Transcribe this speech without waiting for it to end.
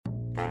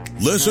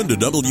Listen to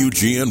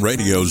WGN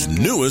Radio's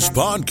newest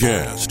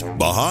podcast,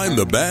 Behind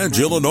the Badge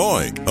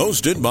Illinois,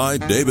 hosted by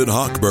David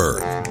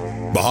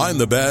Hochberg. Behind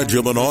the Badge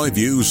Illinois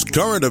views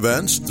current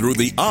events through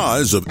the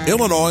eyes of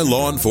Illinois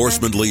law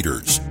enforcement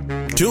leaders.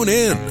 Tune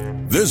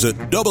in. Visit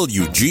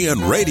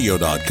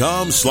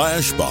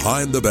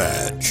WGNRadio.com/Behind the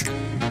Badge.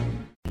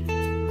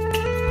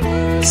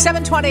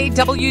 720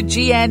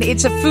 WGN.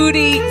 It's a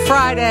Foodie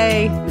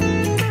Friday.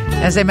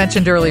 As I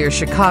mentioned earlier,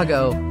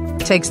 Chicago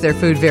takes their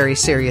food very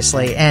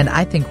seriously, and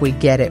I think we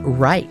get it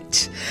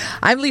right.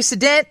 I'm Lisa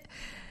Dent.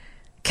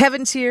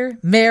 Kevin's here,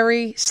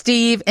 Mary,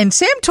 Steve, and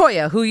Sam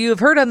Toia, who you have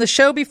heard on the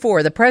show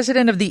before. The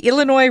president of the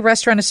Illinois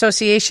Restaurant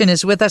Association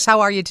is with us. How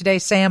are you today,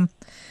 Sam?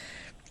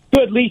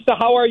 Good, Lisa.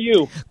 How are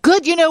you?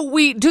 Good. You know,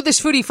 we do this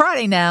Foodie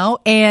Friday now,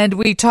 and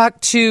we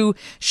talked to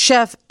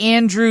Chef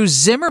Andrew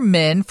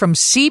Zimmerman from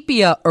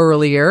Sepia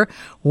earlier.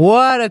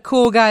 What a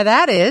cool guy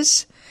that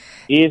is.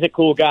 He is a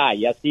cool guy.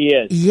 Yes, he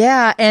is.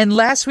 Yeah, and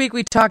last week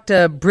we talked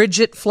to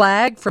Bridget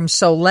Flagg from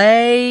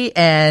Soleil,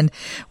 and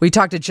we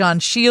talked to John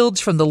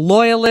Shields from The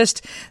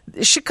Loyalist.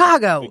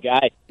 Chicago. Good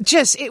guy.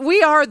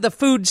 We are the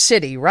food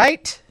city,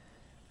 right?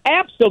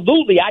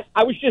 Absolutely.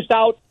 I was just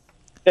out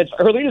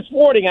early this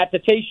morning at the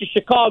Taste of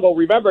Chicago.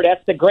 Remember,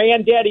 that's the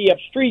granddaddy of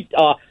street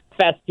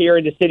fest here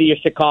in the city of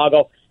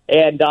Chicago.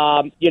 And,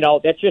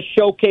 that just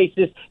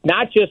showcases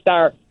not just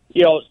our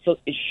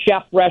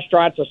chef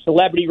restaurants or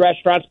celebrity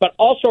restaurants, but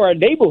also our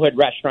neighborhood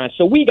restaurants.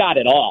 So we got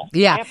it all.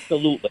 Yeah.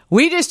 Absolutely.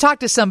 We just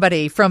talked to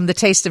somebody from the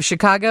Taste of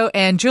Chicago,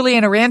 and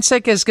Juliana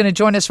Rancic is going to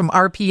join us from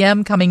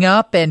RPM coming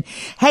up. And,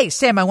 hey,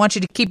 Sam, I want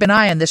you to keep an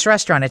eye on this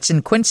restaurant. It's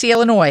in Quincy,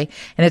 Illinois,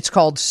 and it's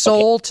called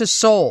Soul to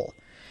Soul.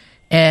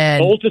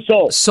 And Soul to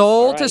Soul.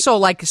 Soul to Soul,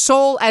 like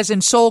Seoul as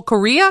in Seoul,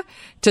 Korea,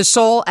 to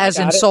Soul as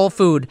in soul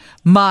food.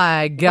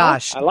 My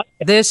gosh, I like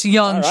it. This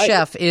young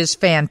chef is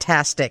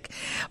fantastic.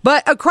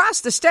 But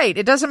across the state,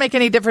 it doesn't make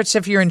any difference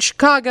if you're in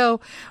Chicago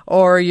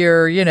or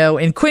you're,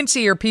 in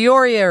Quincy or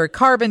Peoria or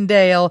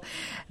Carbondale.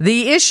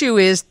 The issue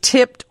is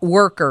tipped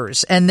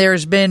workers, and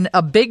there's been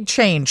a big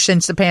change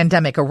since the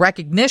pandemic, a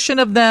recognition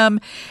of them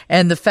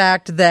and the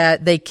fact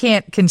that they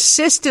can't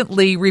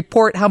consistently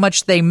report how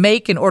much they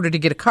make in order to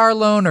get a car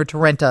loan or to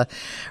rent a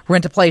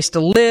place to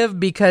live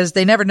because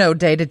they never know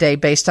day to day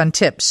based on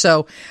tips.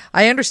 So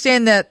I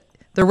understand that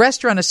the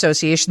Restaurant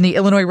Association, the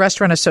Illinois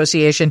Restaurant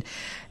Association,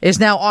 is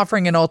now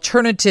offering an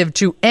alternative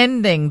to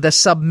ending the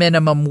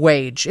subminimum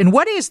wage. And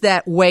what is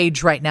that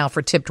wage right now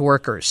for tipped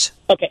workers?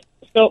 Okay.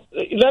 So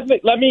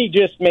let me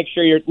just make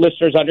sure your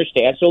listeners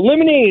understand. So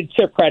eliminating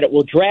tip credit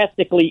will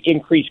drastically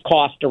increase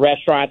costs to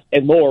restaurants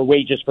and lower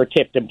wages for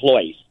tipped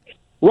employees.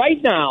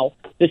 Right now,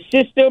 the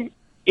system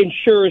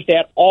ensures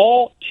that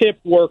all tip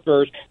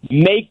workers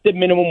make the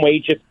minimum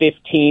wage of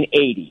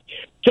 $15.80.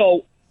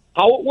 So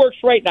how it works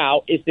right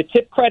now is the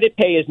tip credit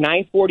pay is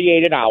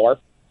 $9.48 an hour,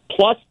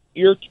 plus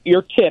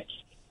your tips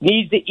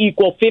needs to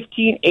equal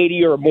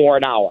 $15.80 or more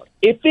an hour.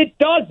 If it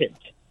doesn't,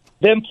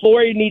 the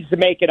employer needs to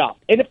make it up.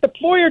 And if the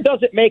employer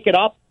doesn't make it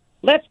up,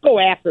 let's go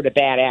after the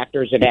bad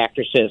actors and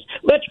actresses.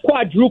 Let's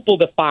quadruple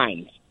the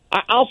fines.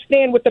 I'll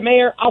stand with the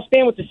mayor. I'll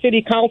stand with the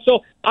city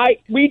council.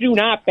 We do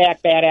not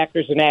back bad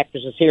actors and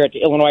actresses here at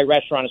the Illinois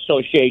Restaurant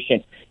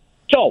Association.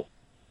 So,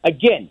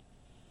 again,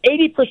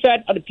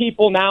 80% of the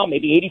people now,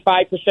 maybe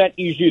 85%,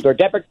 use either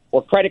debit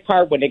or credit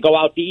card when they go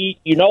out to eat.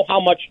 You know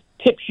how much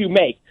tips you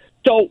make.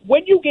 So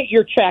when you get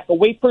your check, a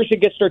wait person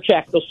gets their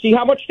check, they'll see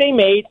how much they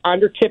made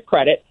under tip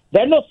credit.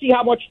 Then they'll see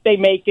how much they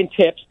make in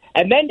tips,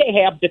 and then they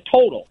have the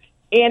total.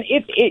 And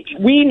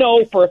we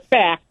know for a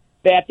fact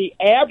that the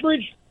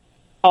average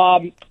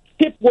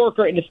tip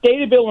worker in the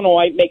state of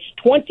Illinois makes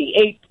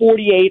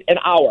 $28.48 an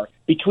hour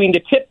between the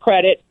tip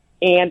credit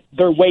and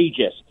their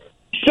wages.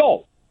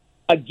 So,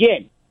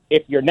 again,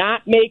 if you're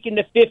not making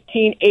the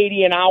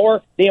 $15.80 an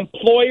hour, the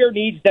employer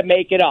needs to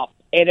make it up.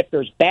 And if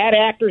there's bad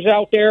actors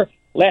out there,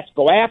 let's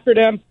go after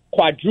them.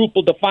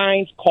 Quadruple the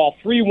fines, call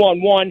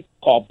 311,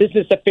 call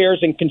Business Affairs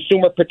and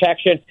Consumer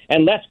Protection,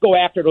 and let's go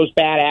after those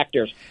bad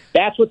actors.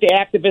 That's what the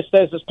activist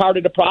says is part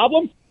of the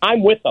problem.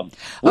 I'm with them.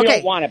 We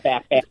don't want it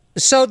back.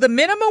 So the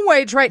minimum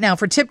wage right now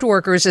for tipped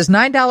workers is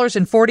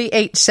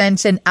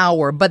 $9.48 an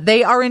hour, but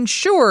they are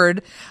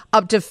insured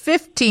up to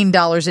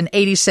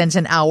 $15.80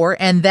 an hour,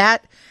 and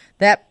that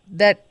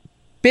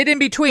bit in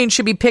between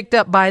should be picked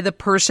up by the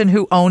person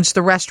who owns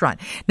the restaurant.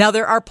 Now,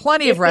 there are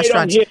plenty of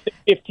restaurants. They don't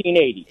hit the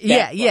 $15.80.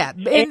 Yeah.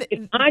 And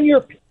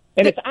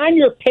it's on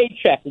your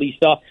paycheck,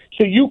 Lisa,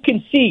 so you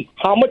can see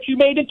how much you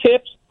made in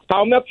tips,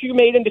 how much you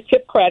made in the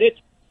tip credit,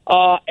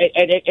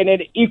 and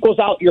it equals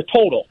out your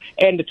total.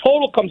 And the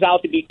total comes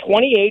out to be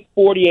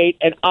 $28.48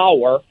 an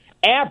hour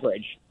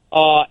average.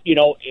 A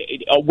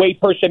wage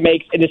person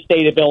makes in the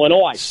state of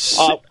Illinois.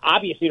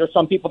 Obviously, there's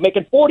some people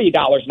making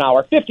 $40 an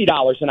hour,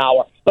 $50 an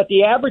hour, but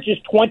the average is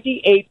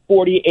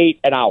 $28.48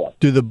 an hour.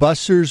 Do the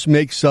bussers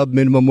make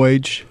sub-minimum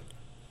wage?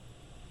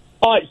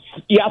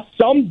 Yes,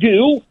 some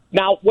do.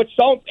 Now,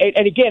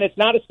 and again, it's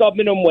not a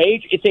sub-minimum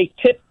wage. It's a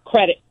tip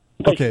credit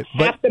Okay,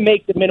 you have to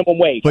make the minimum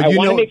wage. I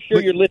want to make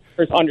sure your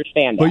listeners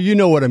understand that. But you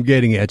know what I'm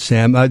getting at,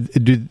 Sam.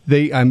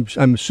 I'm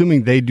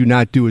assuming they do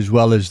not do as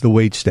well as the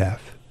wait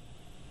staff.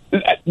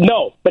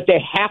 No, but they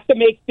have to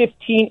make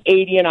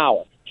 $15.80 an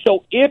hour.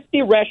 So if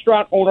the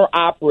restaurant owner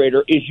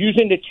operator is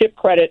using the tip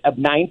credit of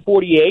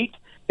 $9.48,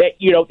 that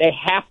they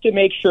have to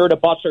make sure the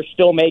bus are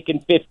still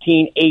making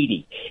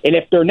 $15.80. And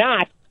if they're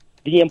not,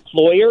 the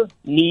employer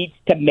needs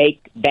to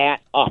make that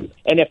up.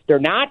 And if they're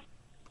not,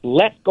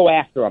 let's go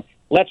after them.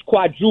 Let's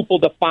quadruple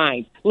the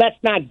fines. Let's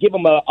not give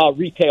them a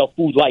retail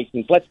food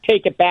license. Let's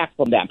take it back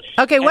from them.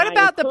 Okay, what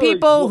about the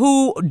people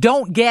who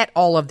don't get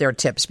all of their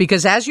tips?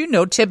 Because as you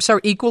know, tips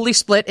are equally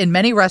split in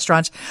many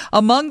restaurants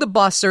among the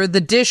busser, the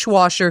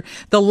dishwasher,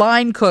 the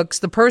line cooks,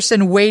 the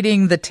person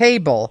waiting the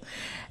table.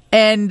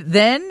 And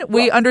then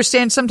we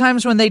understand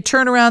sometimes when they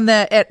turn around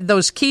at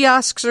those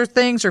kiosks or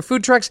things or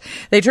food trucks,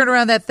 they turn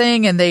around that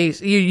thing and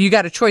you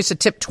got a choice to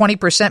tip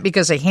 20%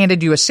 because they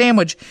handed you a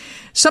sandwich.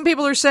 Some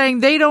people are saying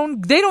they don't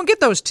get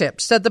those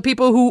tips, that the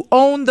people who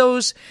own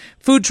those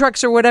food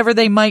trucks or whatever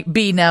they might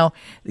be now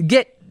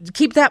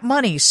keep that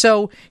money.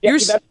 So you're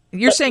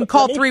saying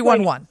call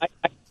 311. I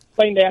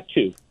explain that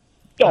too.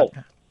 So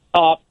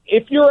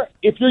if you're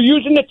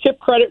using the tip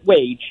credit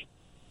wage,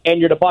 and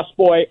you're the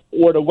busboy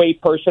or the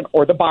wait person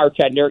or the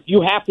bartender,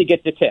 you have to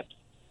get the tips.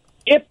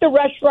 If the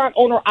restaurant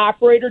owner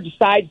operator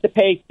decides to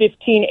pay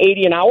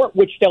 $15.80 an hour,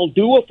 which they'll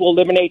do if we'll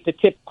eliminate the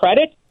tip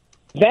credit,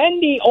 then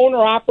the owner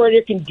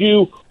operator can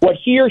do what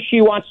he or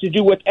she wants to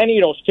do with any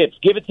of those tips.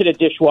 Give it to the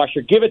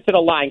dishwasher, give it to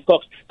the line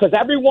cooks, because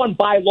everyone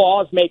by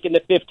law is making the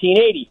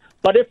 $15.80.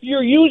 But if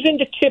you're using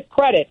the tip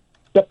credit,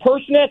 the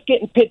person that's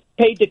getting paid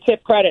the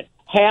tip credit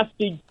has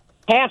to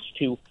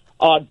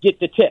get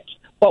the tips.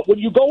 But when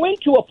you go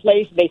into a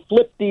place, they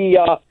flip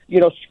the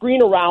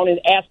screen around and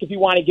ask if you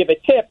want to give a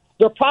tip.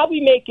 They're probably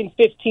making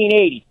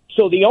 $15.80.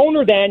 So the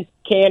owner then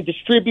can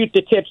distribute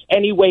the tips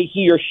any way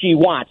he or she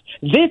wants.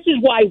 This is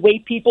why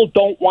wait people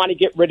don't want to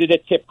get rid of the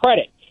tip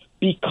credit,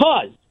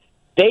 because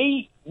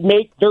they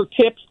make their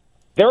tips.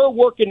 They're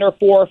working their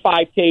 4 or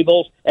 5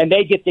 tables, and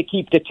they get to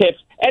keep the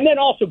tips, and then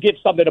also give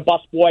some to the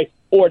busboy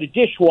or the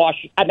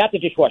dishwasher, not the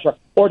dishwasher,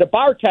 or the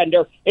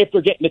bartender if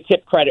they're getting the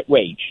tip credit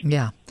wage.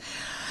 Yeah.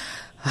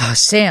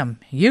 Sam,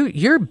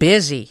 you're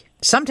busy.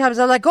 Sometimes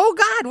I'm like, oh,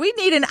 God, we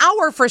need an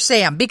hour for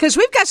Sam because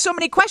we've got so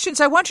many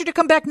questions. I want you to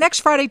come back next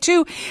Friday,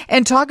 too,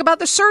 and talk about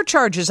the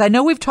surcharges. I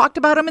know we've talked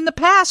about them in the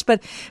past,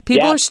 but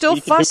people are still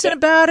fussing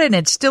about it, and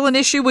it's still an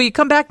issue. Will you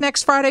come back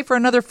next Friday for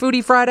another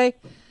Foodie Friday?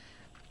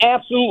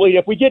 Absolutely.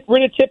 If we get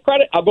rid of tip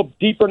credit, I'll go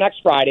deeper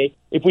next Friday.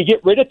 If we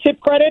get rid of tip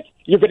credit,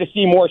 you're going to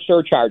see more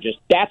surcharges.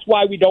 That's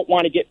why we don't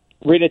want to get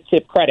rid of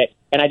tip credit.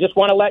 And I just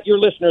want to let your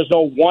listeners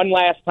know one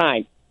last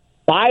time.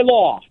 By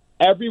law,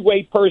 every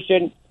wait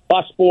person,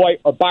 busboy,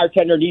 or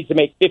bartender needs to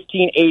make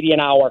 $15.80 an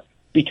hour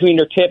between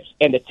their tips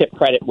and the tip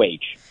credit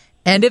wage.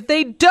 And if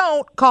they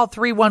don't, call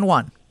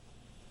 311.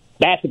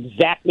 That's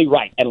exactly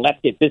right. And let's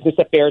get business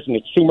affairs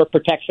and consumer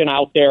protection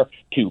out there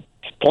to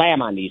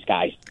slam on these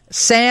guys.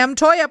 Sam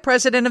Toia,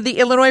 president of the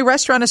Illinois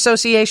Restaurant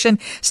Association.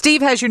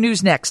 Steve has your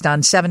news next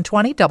on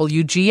 720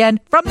 WGN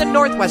from the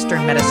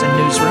Northwestern Medicine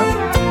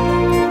Newsroom.